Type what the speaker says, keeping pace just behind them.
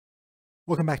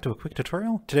Welcome back to a quick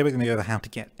tutorial. Today we're going to go over how to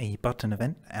get a button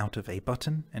event out of a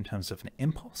button in terms of an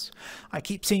impulse. I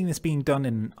keep seeing this being done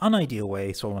in an unideal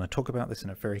way, so I want to talk about this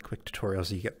in a very quick tutorial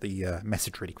so you get the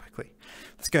message really quickly.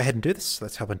 Let's go ahead and do this.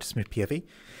 Let's hop into Smooth POV.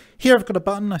 Here I've got a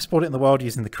button. I spawned it in the world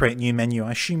using the create new menu.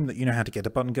 I assume that you know how to get a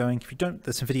button going. If you don't,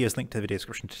 there's some videos linked to the video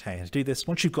description to tell you how to do this.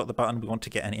 Once you've got the button, we want to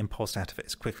get an impulse out of it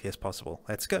as quickly as possible.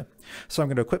 Let's go. So I'm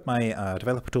going to equip my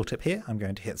developer tooltip here. I'm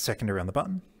going to hit secondary on the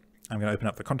button. I'm going to open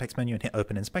up the context menu and hit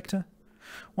Open Inspector.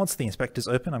 Once the inspector's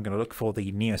open, I'm going to look for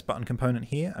the Neos button component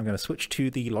here. I'm going to switch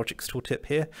to the logix tooltip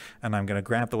here, and I'm going to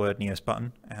grab the word Neos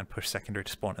button and push secondary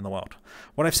to spawn in the world.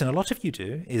 What I've seen a lot of you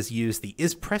do is use the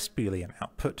isPressed Boolean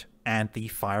output and the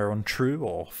fire on true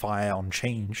or fire on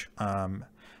change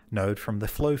node from the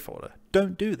flow folder.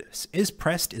 Don't do this.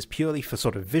 isPressed is purely for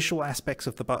sort of visual aspects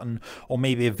of the button, or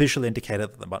maybe a visual indicator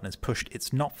that the button is pushed.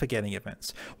 It's not for getting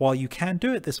events. While you can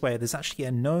do it this way, there's actually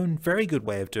a known, very good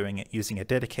way of doing it using a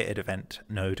dedicated event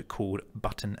node called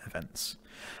button events.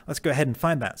 Let's go ahead and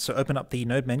find that. So open up the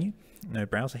node menu, node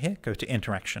browser here, go to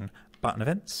interaction, button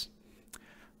events.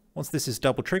 Once this is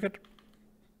double triggered,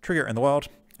 trigger it in the world,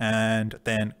 and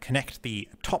then connect the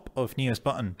top of Neos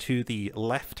button to the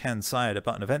left-hand side of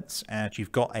button events, and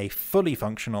you've got a fully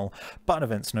functional button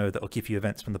events node that will give you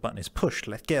events when the button is pushed,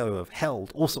 let go of,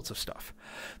 held, all sorts of stuff.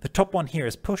 The top one here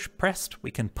is push, pressed. We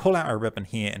can pull out our ribbon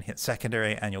here and hit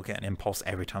secondary, and you'll get an impulse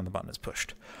every time the button is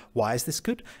pushed. Why is this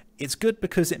good? It's good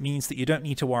because it means that you don't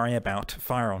need to worry about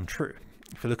fire on true.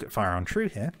 If we look at fire on true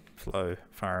here, flow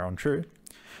fire on true,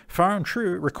 fire on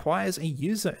true requires a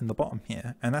user in the bottom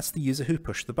here, and that's the user who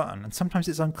pushed the button. And sometimes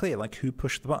it's unclear, like who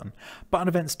pushed the button. Button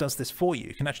events does this for you.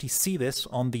 You can actually see this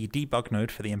on the debug node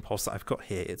for the impulse that I've got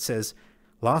here. It says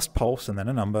last pulse and then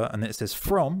a number, and then it says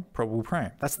from probable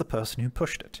prime. That's the person who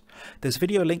pushed it. There's a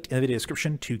video linked in the video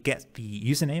description to get the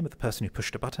username of the person who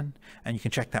pushed a button, and you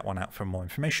can check that one out for more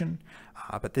information.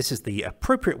 But this is the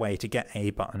appropriate way to get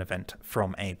a button event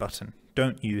from a button.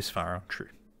 Don't use fire on true.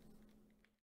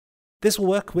 This will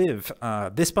work with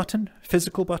this button,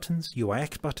 physical buttons,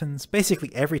 UIX buttons,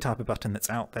 basically every type of button that's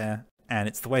out there, and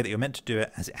it's the way that you're meant to do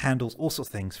it as it handles all sorts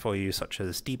of things for you, such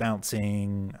as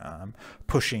debouncing,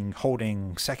 pushing,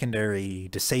 holding, secondary,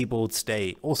 disabled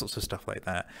state, all sorts of stuff like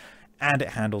that, and it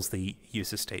handles the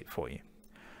user state for you.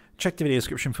 Check the video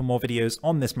description for more videos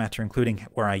on this matter, including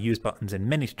where I use buttons in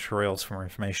many tutorials for more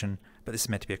information, but this is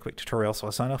meant to be a quick tutorial, so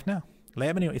I'll sign off now.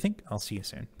 Let me know what you think. I'll see you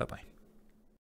soon. Bye-bye.